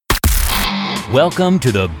Welcome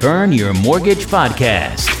to the Burn Your Mortgage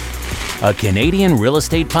Podcast, a Canadian real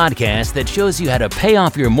estate podcast that shows you how to pay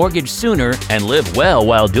off your mortgage sooner and live well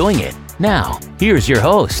while doing it. Now, here's your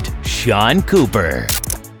host, Sean Cooper.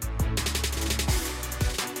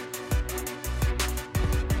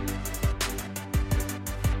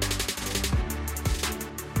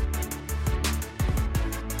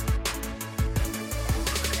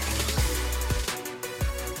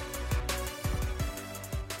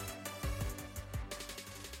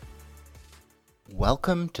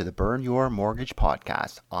 Welcome to the Burn Your Mortgage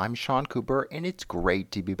Podcast. I'm Sean Cooper, and it's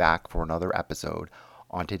great to be back for another episode.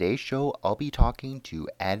 On today's show, I'll be talking to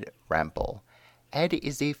Ed Rempel. Ed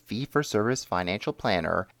is a fee-for-service financial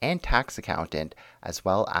planner and tax accountant, as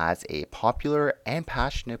well as a popular and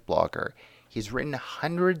passionate blogger. He's written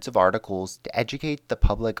hundreds of articles to educate the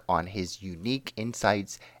public on his unique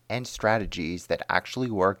insights and strategies that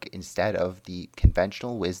actually work instead of the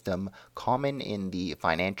conventional wisdom common in the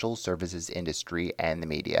financial services industry and the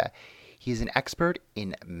media. He's an expert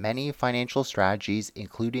in many financial strategies,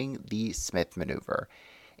 including the Smith Manoeuvre.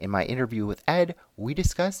 In my interview with Ed, we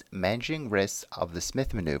discuss managing risks of the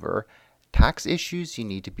Smith Manoeuvre, tax issues you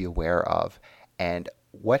need to be aware of, and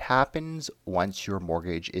what happens once your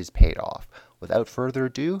mortgage is paid off. Without further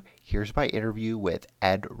ado, here's my interview with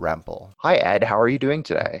Ed Rempel. Hi, Ed. How are you doing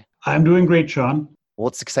today? I'm doing great, Sean. Well,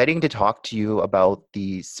 it's exciting to talk to you about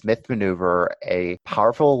the Smith Manoeuvre, a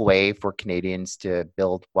powerful way for Canadians to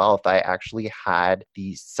build wealth. I actually had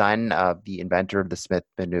the son of the inventor of the Smith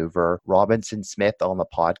Manoeuvre, Robinson Smith, on the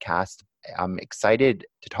podcast. I'm excited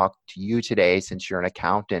to talk to you today since you're an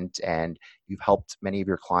accountant and you've helped many of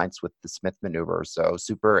your clients with the Smith Manoeuvre. So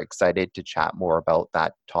super excited to chat more about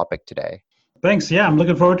that topic today. Thanks. Yeah, I'm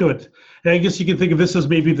looking forward to it. I guess you can think of this as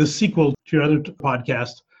maybe the sequel to your other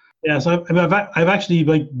podcast. Yeah, so I've actually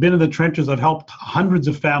been in the trenches. I've helped hundreds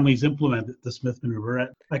of families implement the Smith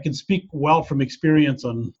Manoeuvre. I can speak well from experience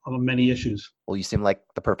on many issues. Well, you seem like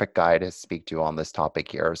the perfect guy to speak to on this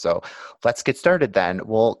topic here. So let's get started then.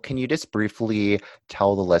 Well, can you just briefly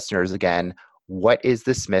tell the listeners again, what is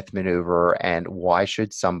the Smith Manoeuvre and why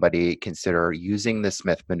should somebody consider using the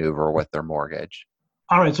Smith Manoeuvre with their mortgage?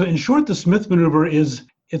 All right. So in short, the Smith Manoeuvre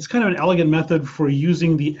it's kind of an elegant method for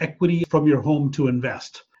using the equity from your home to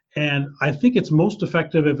invest. And I think it's most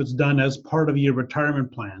effective if it's done as part of your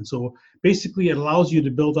retirement plan. So basically, it allows you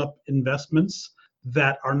to build up investments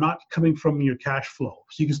that are not coming from your cash flow.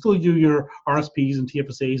 So you can still do your RSPs and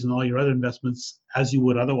TFSAs and all your other investments as you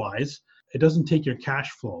would otherwise. It doesn't take your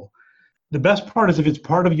cash flow. The best part is if it's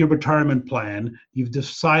part of your retirement plan, you've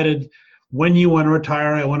decided when you want to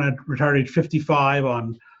retire. I want to retire at age 55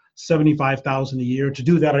 on $75,000 a year. To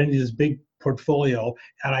do that, I need this big portfolio,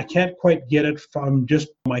 and I can't quite get it from just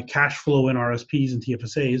my cash flow in RSPs and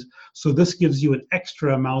TFSAs. So this gives you an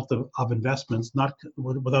extra amount of investments, not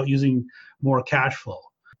without using more cash flow.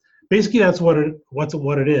 Basically, that's what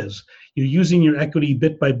it is. You're using your equity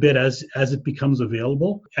bit by bit as it becomes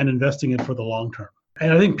available and investing it for the long term.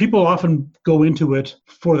 And I think people often go into it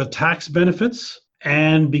for the tax benefits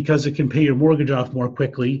and because it can pay your mortgage off more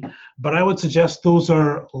quickly. But I would suggest those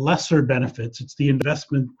are lesser benefits. It's the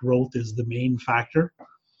investment growth is the main factor.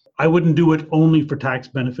 I wouldn't do it only for tax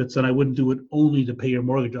benefits, and I wouldn't do it only to pay your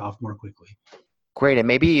mortgage off more quickly. Great. And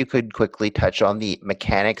maybe you could quickly touch on the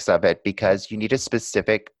mechanics of it because you need a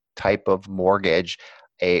specific type of mortgage,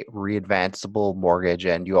 a readvanceable mortgage,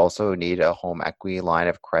 and you also need a home equity line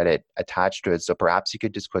of credit attached to it. So perhaps you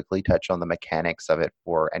could just quickly touch on the mechanics of it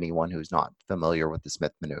for anyone who's not familiar with the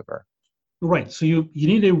Smith Manoeuvre. Right. So you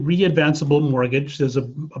need a readvanceable mortgage. There's a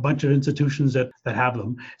bunch of institutions that have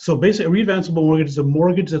them. So basically, a readvanceable mortgage is a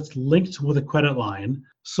mortgage that's linked with a credit line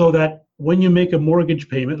so that when you make a mortgage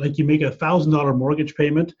payment, like you make a $1,000 mortgage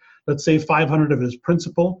payment, let's say $500 of it is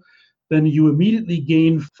principal, then you immediately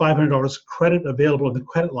gain $500 credit available in the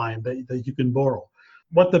credit line that you can borrow.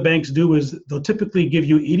 What the banks do is they'll typically give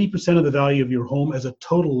you 80% of the value of your home as a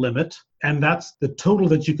total limit, and that's the total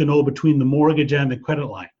that you can owe between the mortgage and the credit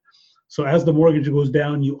line. So as the mortgage goes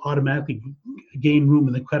down, you automatically gain room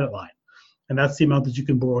in the credit line, and that's the amount that you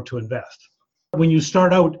can borrow to invest. When you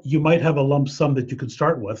start out, you might have a lump sum that you could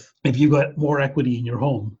start with if you got more equity in your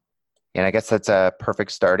home. And I guess that's a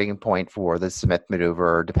perfect starting point for the Smith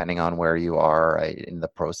Manoeuvre, depending on where you are in the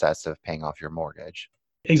process of paying off your mortgage.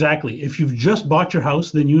 Exactly. If you've just bought your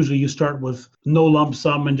house, then usually you start with no lump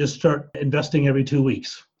sum and just start investing every 2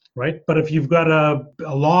 weeks, right? But if you've got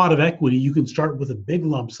a lot of equity, you can start with a big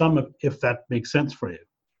lump sum if that makes sense for you.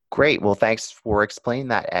 Great. Well, thanks for explaining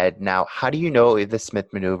that, Ed. Now, how do you know if the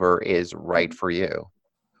Smith Manoeuvre is right for you?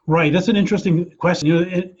 Right. That's an interesting question.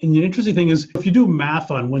 And the interesting thing is, if you do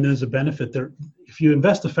math on when there's a benefit, if you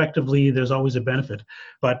invest effectively, there's always a benefit.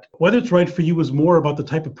 But whether it's right for you is more about the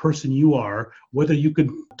type of person you are, whether you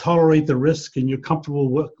could tolerate the risk and you're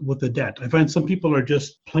comfortable with the debt. I find some people are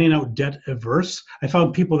just plain out debt averse. I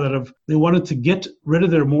found people that they wanted to get rid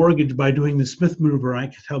of their mortgage by doing the Smith maneuver. I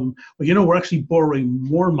could tell them, well, we're actually borrowing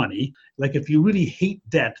more money. Like, if you really hate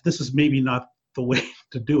debt, this is maybe not the way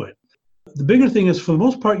to do it. The bigger thing is, for the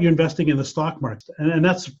most part, you're investing in the stock market. And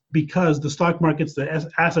that's because the stock market's the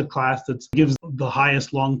asset class that gives the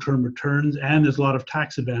highest long-term returns, and there's a lot of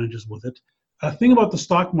tax advantages with it. The thing about the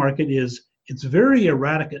stock market is it's very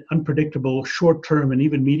erratic and unpredictable short-term and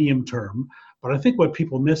even medium-term. But I think what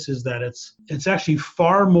people miss is that it's actually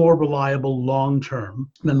far more reliable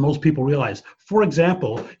long-term than most people realize. For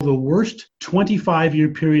example, the worst 25-year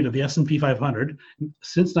period of the S&P 500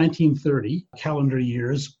 since 1930 calendar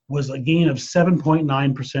years was a gain of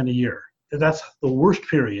 7.9% a year. That's the worst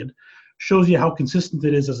period. Shows you how consistent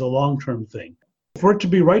it is as a long-term thing. For it to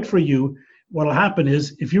be right for you, what will happen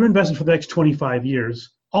is, if you're investing for the next 25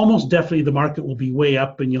 years, almost definitely the market will be way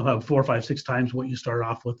up and you'll have 4, 5, 6 times what you start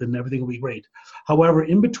off with and everything will be great. However,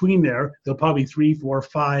 in between there'll probably 3, 4,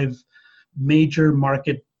 5 major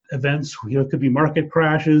market events. It could be market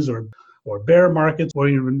crashes or bear markets where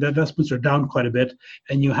your investments are down quite a bit,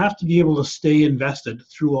 and you have to be able to stay invested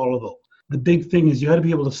through all of those. The big thing is you got to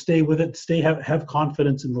be able to stay with it, have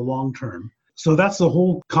confidence in the long term. So that's the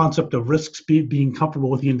whole concept of risks, being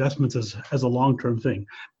comfortable with the investments as a long-term thing.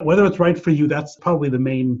 Whether it's right for you, that's probably the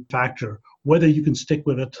main factor, whether you can stick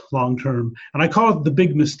with it long-term. And I call it the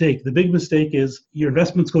big mistake. The big mistake is your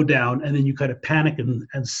investments go down and then you kind of panic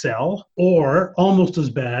and sell, or almost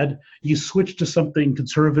as bad, you switch to something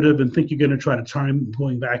conservative and think you're going to try to time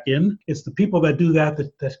going back in. It's the people that do that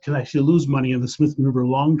can actually lose money in the Smith maneuver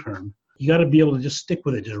long-term. You got to be able to just stick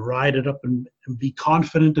with it, just ride it up and be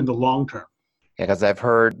confident in the long-term. Yeah, because I've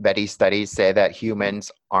heard many studies say that humans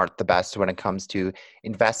aren't the best when it comes to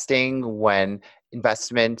investing. When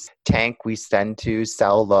investments tank, we tend to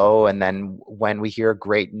sell low. And then when we hear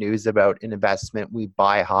great news about an investment, we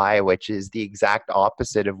buy high, which is the exact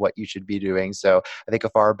opposite of what you should be doing. So I think a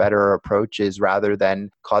far better approach is, rather than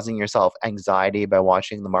causing yourself anxiety by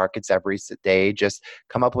watching the markets every day, just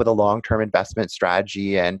come up with a long-term investment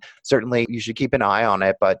strategy. And certainly you should keep an eye on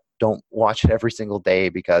it, but don't watch it every single day,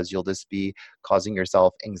 because you'll just be causing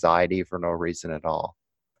yourself anxiety for no reason at all.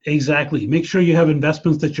 Exactly. Make sure you have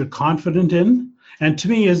investments that you're confident in. And to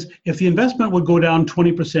me, is if the investment would go down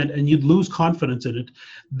 20% and you'd lose confidence in it,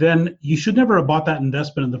 then you should never have bought that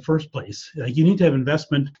investment in the first place. Like, you need to have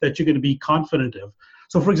investment that you're going to be confident of.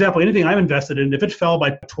 So for example, anything I'm invested in, if it fell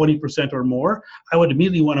by 20% or more, I would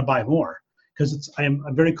immediately want to buy more, because I'm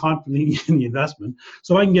very confident in the investment.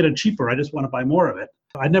 So I can get it cheaper. I just want to buy more of it.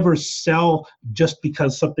 I never sell just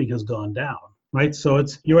because something has gone down, right? So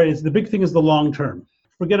you're right. The big thing is the long term.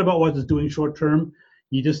 Forget about what it's doing short term.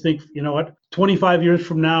 You just think, 25 years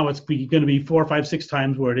from now, it's going to be 4, 5, 6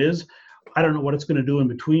 times where it is. I don't know what it's going to do in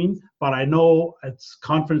between, but I know it's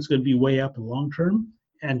confidence going to be way up in the long term,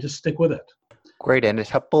 and just stick with it. Great. And a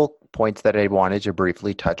couple points that I wanted to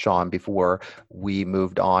briefly touch on before we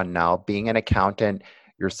moved on now. Being an accountant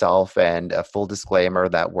yourself, and a full disclaimer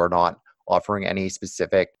that we're not offering any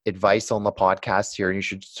specific advice on the podcast here. You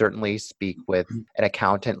should certainly speak with an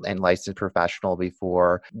accountant and licensed professional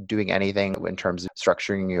before doing anything in terms of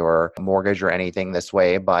structuring your mortgage or anything this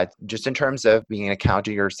way. But just in terms of being an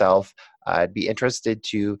accountant yourself, I'd be interested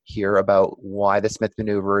to hear about why the Smith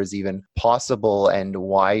maneuver is even possible and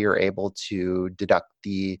why you're able to deduct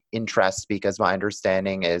the interest, because my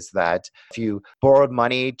understanding is that if you borrowed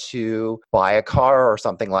money to buy a car or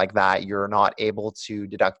something like that, you're not able to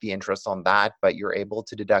deduct the interest on that, but you're able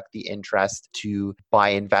to deduct the interest to buy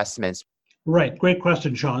investments. Right. Great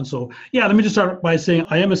question, Sean. So let me just start by saying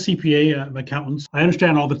I am a CPA, I'm an accountant. I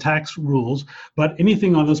understand all the tax rules, but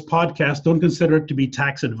anything on this podcast, don't consider it to be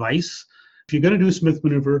tax advice. If you're going to do Smith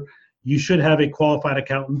maneuver, you should have a qualified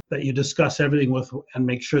accountant that you discuss everything with and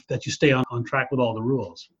make sure that you stay on track with all the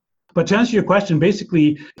rules. But to answer your question,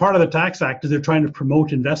 basically, part of the Tax Act is they're trying to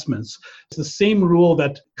promote investments. It's the same rule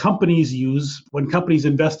that companies use when companies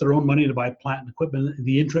invest their own money to buy plant and equipment.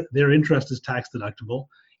 Their interest is tax deductible.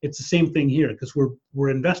 It's the same thing here, because we're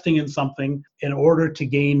investing in something in order to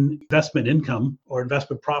gain investment income or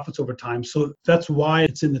investment profits over time. So that's why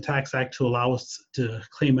it's in the Tax Act, to allow us to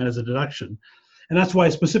claim it as a deduction. And that's why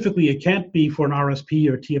specifically it can't be for an RSP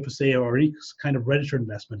or TFSA or any kind of registered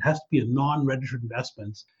investment. It has to be a non-registered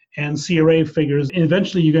investment. And CRA figures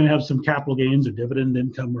eventually you're going to have some capital gains or dividend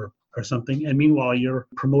income or something. And meanwhile, you're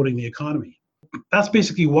promoting the economy. that's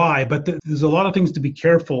basically why. But there's a lot of things to be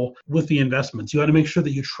careful with the investments. You want to make sure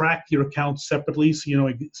that you track your accounts separately, so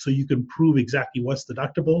you can prove exactly what's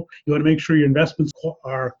deductible. You want to make sure your investments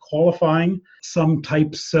are qualifying. Some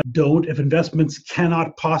types don't. If investments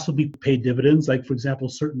cannot possibly pay dividends, like for example,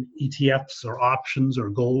 certain ETFs or options or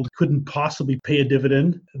gold couldn't possibly pay a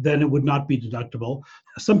dividend, then it would not be deductible.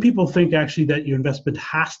 Some people think actually that your investment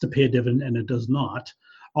has to pay a dividend, and it does not.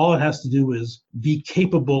 All it has to do is be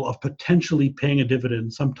capable of potentially paying a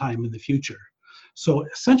dividend sometime in the future. So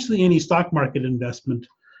essentially any stock market investment,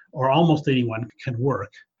 or almost anyone, can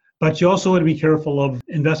work. But you also want to be careful of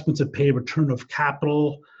investments that pay a return of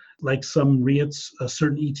capital, like some REITs,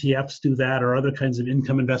 certain ETFs do that, or other kinds of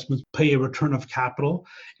income investments pay a return of capital.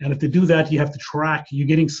 And if they do that, you have to track you're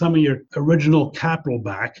getting some of your original capital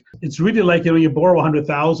back. It's really like, you borrow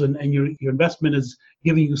 100,000 and your investment is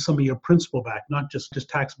giving you some of your principal back, not just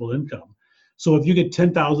taxable income. So if you get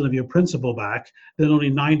 10,000 of your principal back, then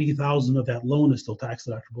only 90,000 of that loan is still tax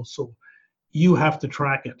deductible. So you have to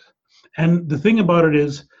track it. And the thing about it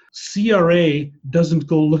is, CRA doesn't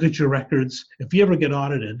go look at your records. If you ever get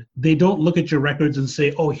audited, they don't look at your records and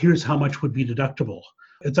say, oh, here's how much would be deductible.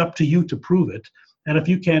 It's up to you to prove it. And if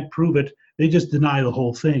you can't prove it, they just deny the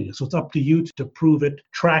whole thing. So it's up to you to prove it,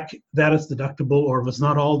 track that it's deductible, or if it's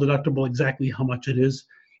not all deductible, exactly how much it is,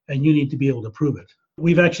 and you need to be able to prove it.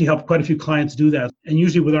 We've actually helped quite a few clients do that. And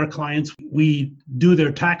usually with our clients, we do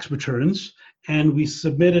their tax returns and we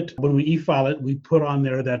submit it. When we e-file it, we put on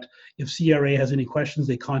there that if CRA has any questions,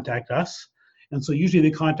 they contact us. And so usually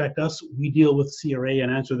they contact us, we deal with CRA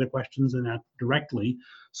and answer their questions and that directly.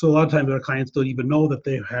 So a lot of times our clients don't even know that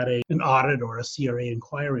they've had an audit or a CRA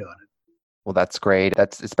inquiry on it. Well, that's great.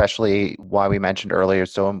 That's especially why we mentioned earlier,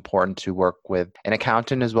 it's so important to work with an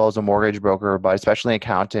accountant as well as a mortgage broker, but especially an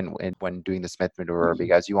accountant when doing the Smith Maneuver,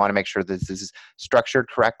 because you want to make sure that this is structured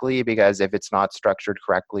correctly, because if it's not structured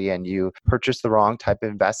correctly and you purchase the wrong type of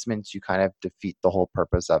investments, you kind of defeat the whole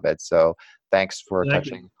purpose of it. So thanks for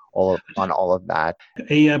touching on all of that.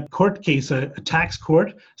 A court case, a tax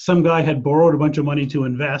court, some guy had borrowed a bunch of money to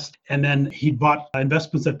invest, and then he bought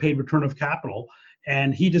investments that paid return of capital.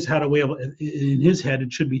 And he just had a way of, in his head,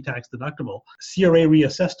 it should be tax deductible. CRA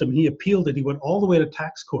reassessed him. He appealed it. He went all the way to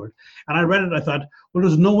tax court. And I read it. I thought, well,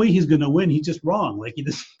 there's no way he's going to win. He's just wrong. Like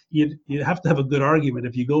you have to have a good argument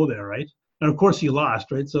if you go there, right? And of course he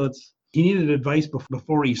lost, right? So he needed advice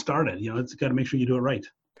before he started. It's got to make sure you do it right.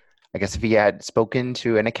 I guess if he had spoken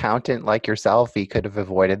to an accountant like yourself, he could have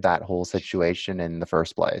avoided that whole situation in the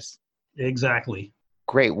first place. Exactly.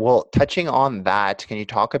 Great. Well, touching on that, can you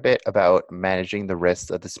talk a bit about managing the risks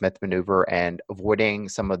of the Smith Maneuver and avoiding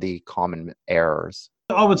some of the common errors?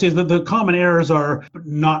 I would say that the common errors are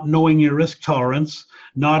not knowing your risk tolerance,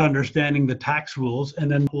 not understanding the tax rules,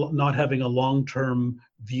 and then not having a long-term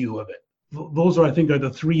view of it. Those I think, are the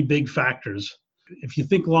three big factors. If you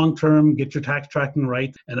think long-term, get your tax tracking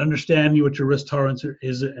right, and understand what your risk tolerance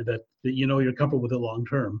is, and that you're comfortable with it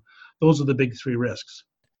long-term. Those are the big three risks.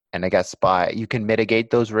 And I guess you can mitigate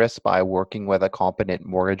those risks by working with a competent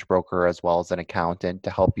mortgage broker as well as an accountant to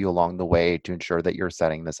help you along the way to ensure that you're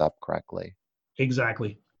setting this up correctly.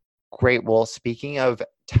 Exactly. Great. Well, speaking of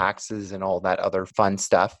taxes and all that other fun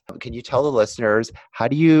stuff, can you tell the listeners, how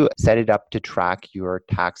do you set it up to track your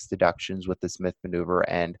tax deductions with the Smith Maneuver,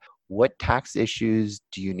 and what tax issues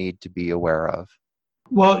do you need to be aware of?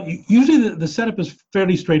 Well, usually the setup is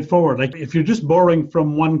fairly straightforward. Like if you're just borrowing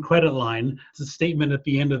from one credit line, the statement at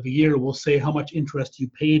the end of the year will say how much interest you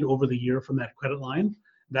paid over the year from that credit line.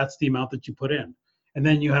 That's the amount that you put in. And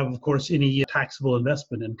then you have, of course, any taxable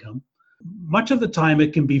investment income. Much of the time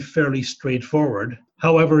it can be fairly straightforward.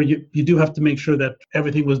 However, you do have to make sure that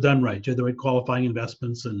everything was done right. You had the right qualifying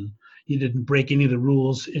investments and you didn't break any of the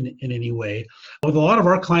rules in any way. With a lot of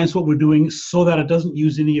our clients, what we're doing so that it doesn't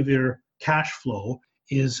use any of your cash flow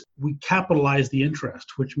is we capitalize the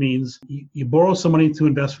interest, which means you borrow some money to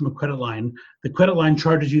invest from a credit line. The credit line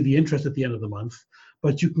charges you the interest at the end of the month,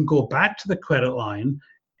 but you can go back to the credit line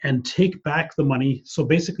and take back the money. So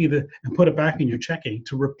basically, and put it back in your checking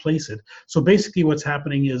to replace it. So basically what's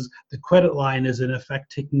happening is the credit line is in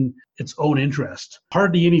effect taking its own interest.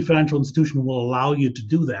 Hardly any financial institution will allow you to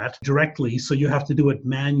do that directly, so you have to do it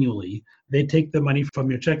manually. They take the money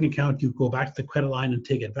from your checking account, you go back to the credit line and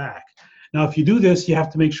take it back. Now, if you do this, you have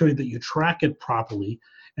to make sure that you track it properly,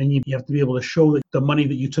 and you have to be able to show that the money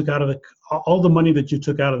that you took out of all the money that you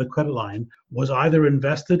took out of the credit line was either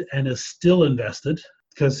invested and is still invested,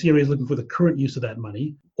 because CRA is looking for the current use of that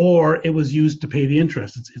money, or it was used to pay the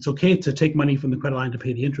interest. It's okay to take money from the credit line to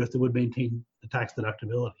pay the interest. It would maintain the tax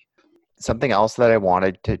deductibility. Something else that I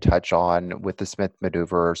wanted to touch on with the Smith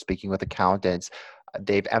Maneuver, speaking with accountants,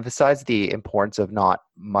 they've emphasized the importance of not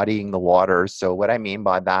muddying the waters. So what I mean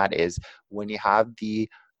by that is when you have the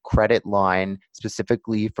credit line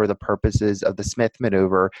specifically for the purposes of the Smith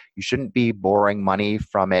maneuver, you shouldn't be borrowing money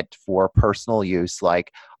from it for personal use,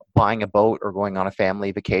 like buying a boat or going on a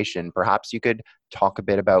family vacation. Perhaps you could talk a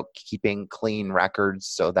bit about keeping clean records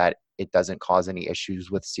so that it doesn't cause any issues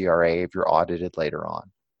with CRA if you're audited later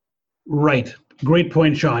on. Right. Great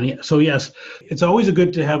point, Sean. So yes, it's always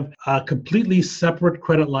good to have a completely separate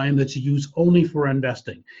credit line that you use only for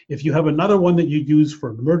investing. If you have another one that you use for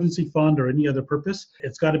an emergency fund or any other purpose,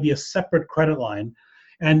 it's got to be a separate credit line.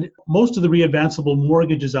 And most of the readvanceable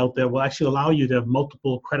mortgages out there will actually allow you to have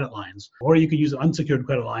multiple credit lines, or you could use an unsecured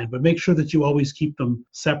credit line, but make sure that you always keep them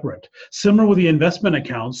separate. Similar with the investment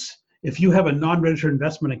accounts, if you have a non-registered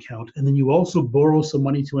investment account and then you also borrow some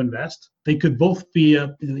money to invest, they could both be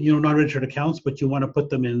non-registered accounts, but you want to put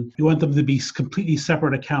them in, you want them to be completely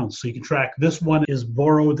separate accounts. So you can track this one is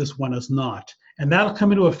borrowed, this one is not. And that'll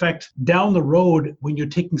come into effect down the road when you're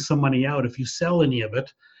taking some money out. If you sell any of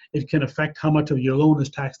it, it can affect how much of your loan is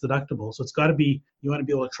tax deductible. So it's got to be, you want to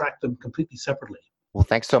be able to track them completely separately. Well,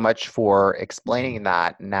 thanks so much for explaining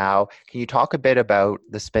that. Now, can you talk a bit about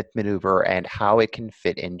the Smith maneuver and how it can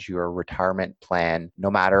fit into your retirement plan, no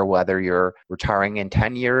matter whether you're retiring in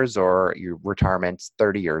 10 years or your retirement's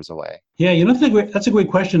 30 years away? Yeah, that's a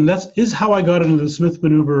great question. That is how I got into the Smith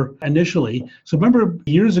maneuver initially. So remember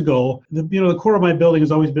years ago, the core of my business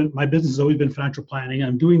has always been financial planning.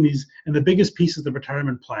 I'm doing these, and the biggest piece is the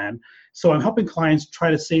retirement plan. So I'm helping clients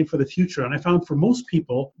try to save for the future. And I found for most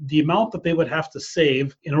people, the amount that they would have to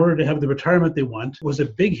save in order to have the retirement they want was a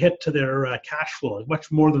big hit to their cash flow,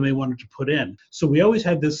 much more than they wanted to put in. So we always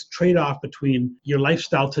had this trade-off between your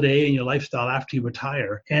lifestyle today and your lifestyle after you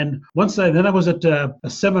retire. And I was at a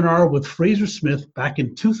seminar with Fraser Smith back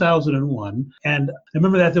in 2001. And I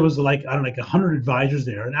remember that there was like 100 advisors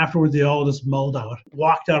there. And afterwards, they all just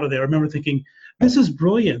walked out of there. I remember thinking, this is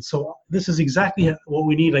brilliant. So this is exactly what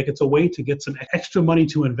we need. Like, it's a way to get some extra money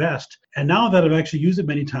to invest. And now that I've actually used it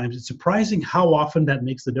many times, it's surprising how often that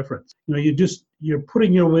makes the difference. You're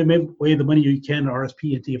putting your way the money you can,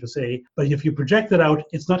 RSP and TFSA, but if you project it out,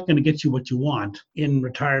 it's not going to get you what you want in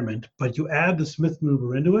retirement. But you add the Smith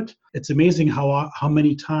maneuver into it, it's amazing how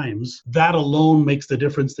many times that alone makes the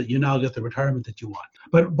difference that you now get the retirement that you want.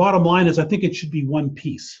 But bottom line is, I think it should be one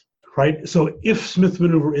piece. Right? So if Smith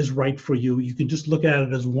maneuver is right for you, you can just look at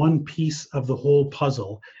it as one piece of the whole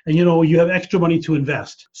puzzle. And you have extra money to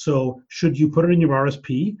invest. So should you put it in your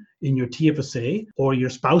RSP, in your TFSA, or your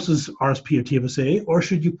spouse's RSP or TFSA, or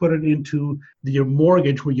should you put it into your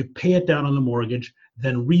mortgage where you pay it down on the mortgage,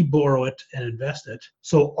 then reborrow it and invest it?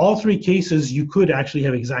 So all three cases, you could actually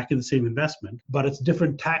have exactly the same investment, but it's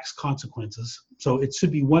different tax consequences. So it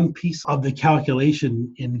should be one piece of the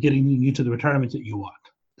calculation in getting you to the retirement that you want.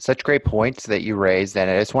 Such great points that you raised. And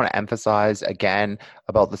I just want to emphasize again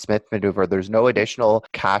about the Smith maneuver. There's no additional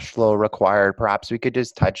cash flow required. Perhaps we could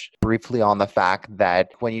just touch briefly on the fact that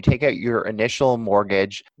when you take out your initial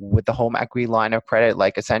mortgage with the home equity line of credit,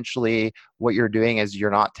 like essentially what you're doing is you're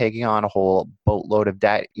not taking on a whole boatload of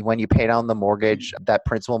debt. When you pay down the mortgage, that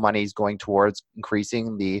principal money is going towards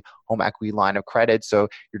increasing the home equity line of credit. So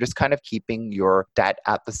you're just kind of keeping your debt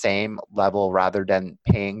at the same level rather than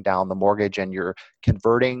paying down the mortgage, and you're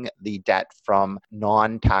converting the debt from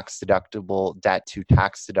non-tax deductible debt to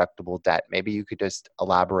tax deductible debt. Maybe you could just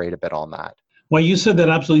elaborate a bit on that. Well, you said that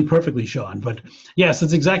absolutely perfectly, Sean. But yes,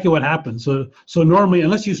 that's exactly what happens. So normally,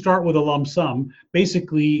 unless you start with a lump sum,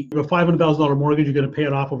 basically you have a $500,000 mortgage, you're going to pay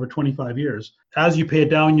it off over 25 years. As you pay it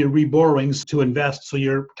down, your reborrowings to invest. So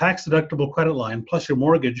your tax deductible credit line plus your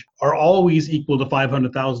mortgage are always equal to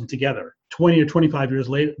 $500,000 together. 20 or 25 years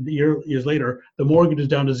later, the mortgage is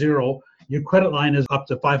down to zero. Your credit line is up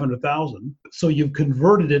to $500,000. So you've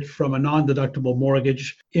converted it from a non-deductible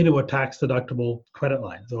mortgage into a tax-deductible credit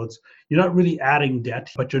line. So you're not really adding debt,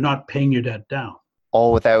 but you're not paying your debt down.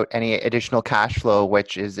 All without any additional cash flow,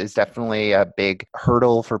 which is definitely a big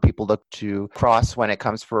hurdle for people to cross when it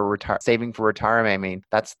comes for saving for retirement. I mean,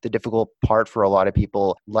 that's the difficult part for a lot of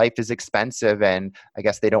people. Life is expensive, and I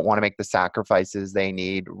guess they don't want to make the sacrifices they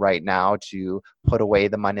need right now to put away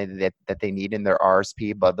the money that they need in their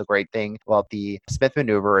RSP. But the great thing about the Smith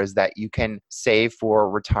maneuver is that you can save for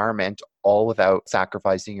retirement all without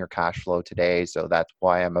sacrificing your cash flow today. So that's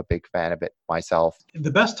why I'm a big fan of it myself.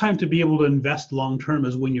 The best time to be able to invest long-term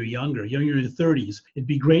is when you're younger. You're in your 30s. It'd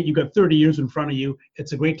be great. You've got 30 years in front of you.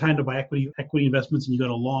 It's a great time to buy equity investments, and you've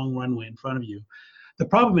got a long runway in front of you. The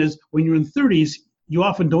problem is when you're in 30s, you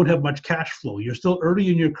often don't have much cash flow. You're still early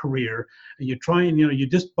in your career, and you're trying, you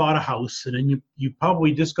just bought a house, and then you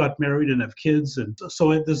probably just got married and have kids. And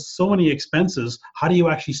so there's so many expenses. How do you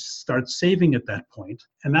actually start saving at that point?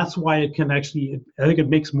 And that's why I think it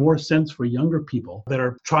makes more sense for younger people that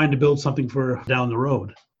are trying to build something for down the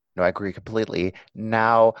road. No, I agree completely.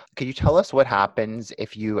 Now, can you tell us what happens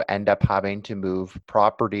if you end up having to move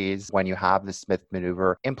properties when you have the Smith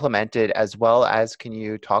maneuver implemented, as well as can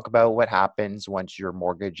you talk about what happens once your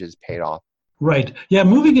mortgage is paid off? Right. Yeah,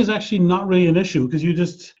 moving is actually not really an issue because you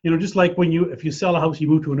just, just like if you sell a house, you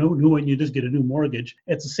move to a new one, you just get a new mortgage.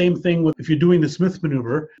 It's the same thing if you're doing the Smith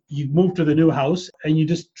maneuver, you move to the new house and you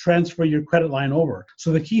just transfer your credit line over.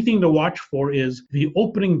 So the key thing to watch for is the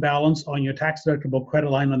opening balance on your tax deductible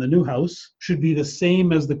credit line on the new house should be the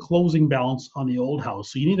same as the closing balance on the old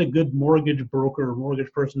house. So you need a good mortgage broker or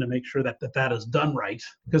mortgage person to make sure that is done right.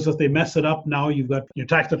 Because if they mess it up, now you've got your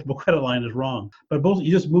tax deductible credit line is wrong. But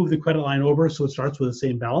you just move the credit line over so it starts with the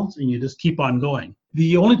same balance and you just keep on going.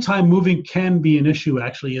 The only time moving can be an issue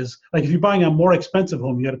actually is like if you're buying a more expensive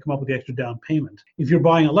home, you got to come up with the extra down payment. If you're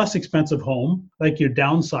buying a less expensive home, like you're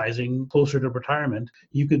downsizing closer to retirement,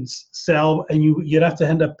 you could sell and you'd have to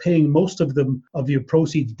end up paying most of your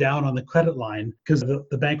proceeds down on the credit line because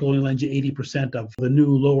the bank will only lend you 80% of the new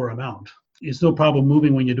lower amount. It's no problem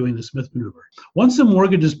moving when you're doing the Smith maneuver. Once the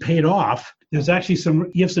mortgage is paid off, there's actually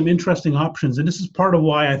you have some interesting options. And this is part of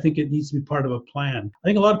why I think it needs to be part of a plan. I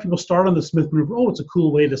think a lot of people start on the Smith maneuver, it's a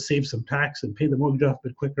cool way to save some tax and pay the mortgage off a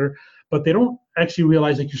bit quicker. But they don't actually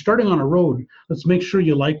realize you're starting on a road. Let's make sure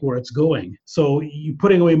you like where it's going. So you're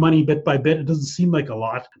putting away money bit by bit. It doesn't seem like a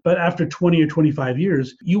lot, but after 20 or 25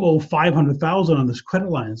 years, you owe $500,000 on this credit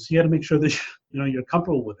line. So you got to make sure that you're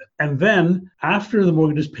comfortable with it. And then after the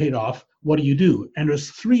mortgage is paid off, what do you do? And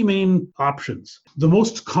there's three main options. The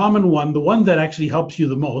most common one, the one that actually helps you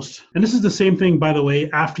the most, and this is the same thing, by the way,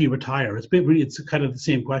 after you retire. It's kind of the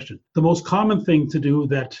same question. The most common thing to do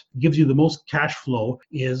that gives you the most cash flow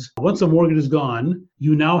is once the mortgage is gone,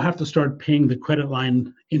 you now have to start paying the credit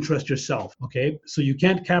line interest yourself, okay? So you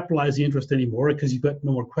can't capitalize the interest anymore because you've got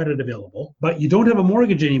no more credit available, but you don't have a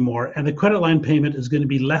mortgage anymore, and the credit line payment is going to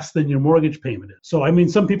be less than your mortgage payment is. So,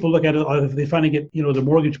 some people look at it, if they finally get, the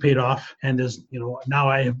mortgage paid off, and there's, now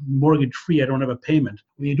I have mortgage free, I don't have a payment.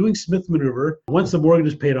 When you're doing Smith maneuver, once the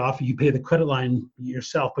mortgage is paid off, you pay the credit line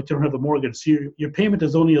yourself, but you don't have the mortgage. So your payment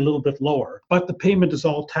is only a little bit lower, but the payment is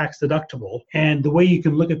all tax deductible. And the way you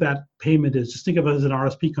can look at that payment is just think of it as an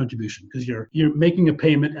RSP contribution because you're making a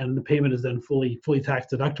payment and the payment is then fully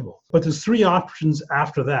tax deductible. But there's three options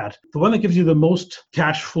after that. The one that gives you the most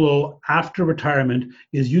cash flow after retirement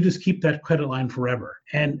is you just keep that credit line forever.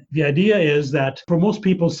 And the idea is that for most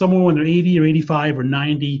people, somewhere when they're 80 or 85 or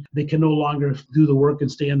 90, they can no longer do the work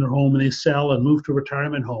and stay in their home and they sell and move to a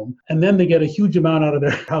retirement home. And then they get a huge amount out of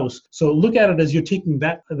their house. So look at it as you're taking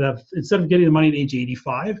that instead of getting the money at age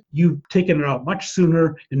 85, you've taken it out much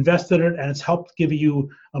sooner, invested it, and it's helped give you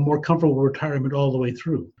a more comfortable retirement all the way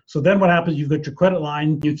through. So then what happens, you've got your credit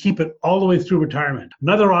line, you keep it all the way through retirement.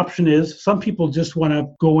 Another option is some people just want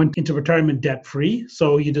to go into retirement debt free.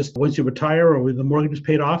 So you just, once you retire or when the mortgage is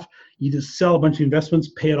paid off, you just sell a bunch of investments,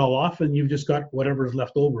 pay it all off, and you've just got whatever is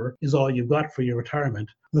left over is all you've got for your retirement.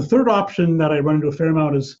 The third option that I run into a fair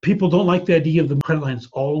amount is people don't like the idea of the credit line is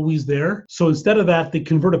always there. So instead of that, they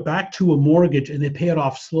convert it back to a mortgage and they pay it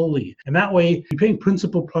off slowly. And that way you're paying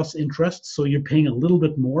principal plus interest. So you're paying a little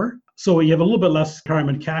bit more. So you have a little bit less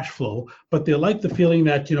retirement cash flow, but they like the feeling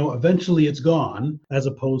that, eventually it's gone as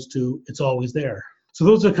opposed to it's always there. So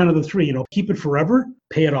those are kind of the three, keep it forever,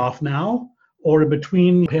 pay it off now, or in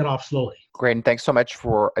between, pay it off slowly. Great. And thanks so much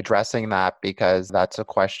for addressing that because that's a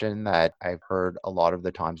question that I've heard a lot of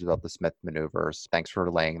the times about the Smith maneuvers. Thanks for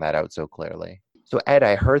laying that out so clearly. So Ed,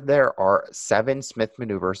 I heard there are 7 Smith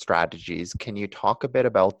maneuver strategies. Can you talk a bit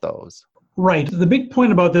about those? Right. The big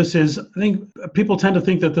point about this is I think people tend to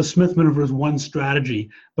think that the Smith maneuver is one strategy,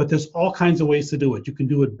 but there's all kinds of ways to do it. You can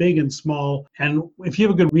do it big and small. And if you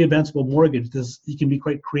have a good readvanceable mortgage, you can be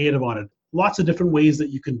quite creative on it. Lots of different ways that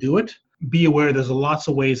you can do it. Be aware there's lots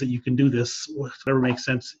of ways that you can do this, whatever makes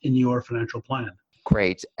sense in your financial plan.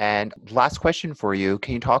 Great. And last question for you.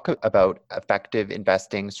 Can you talk about effective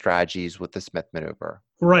investing strategies with the Smith maneuver?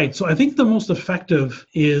 Right. So I think the most effective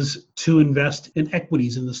is to invest in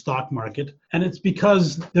equities in the stock market. And it's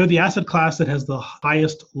because they're the asset class that has the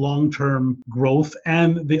highest long-term growth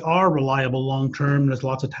and they are reliable long-term. There's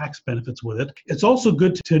lots of tax benefits with it. It's also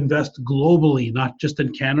good to invest globally, not just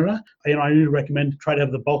in Canada. I really recommend try to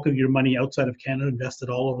have the bulk of your money outside of Canada,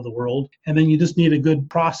 invested all over the world. And then you just need a good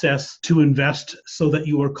process to invest so that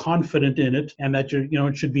you are confident in it and that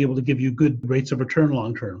it should be able to give you good rates of return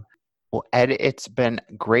long-term. Well, Ed, it's been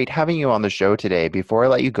great having you on the show today. Before I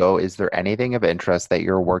let you go, is there anything of interest that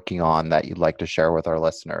you're working on that you'd like to share with our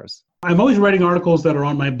listeners? I'm always writing articles that are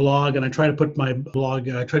on my blog, and I try to put my blog,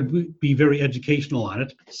 I try to be very educational on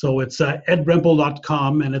it. So it's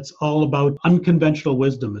edrempel.com, and it's all about unconventional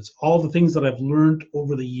wisdom. It's all the things that I've learned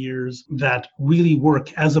over the years that really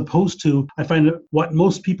work, as opposed to, I find that what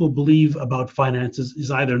most people believe about finances is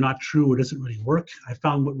either not true or doesn't really work. I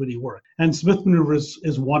found what really works. And Smith Manoeuvre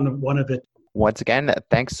is one of it. Once again,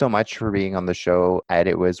 thanks so much for being on the show, Ed.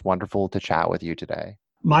 It was wonderful to chat with you today.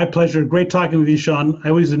 My pleasure. Great talking with you, Sean. I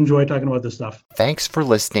always enjoy talking about this stuff. Thanks for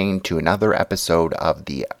listening to another episode of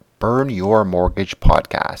the Burn Your Mortgage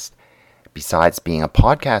podcast. Besides being a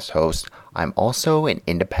podcast host, I'm also an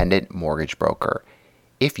independent mortgage broker.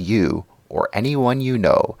 If you or anyone you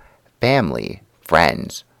know, family,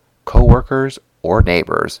 friends, coworkers, or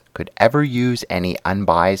neighbors could ever use any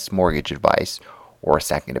unbiased mortgage advice or a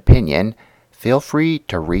second opinion, feel free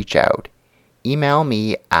to reach out. Email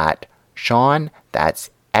me at Sean,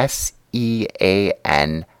 that's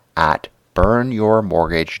SEAN, at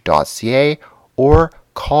burnyourmortgage.ca, or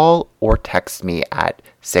call or text me at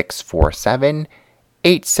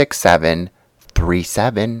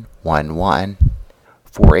 647-867-3711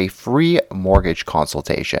 for a free mortgage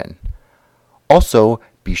consultation. Also,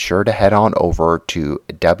 be sure to head on over to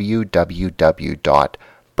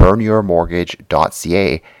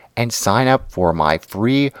www.burnyourmortgage.ca and sign up for my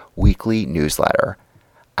free weekly newsletter.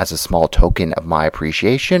 As a small token of my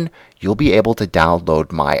appreciation, you'll be able to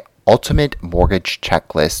download my ultimate mortgage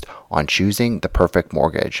checklist on choosing the perfect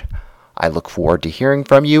mortgage. I look forward to hearing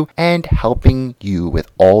from you and helping you with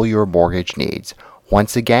all your mortgage needs.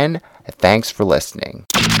 Once again, thanks for listening.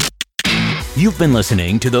 You've been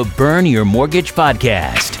listening to the Burn Your Mortgage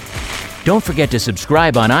podcast. Don't forget to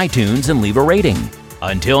subscribe on iTunes and leave a rating.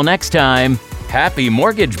 Until next time, happy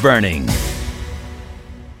mortgage burning.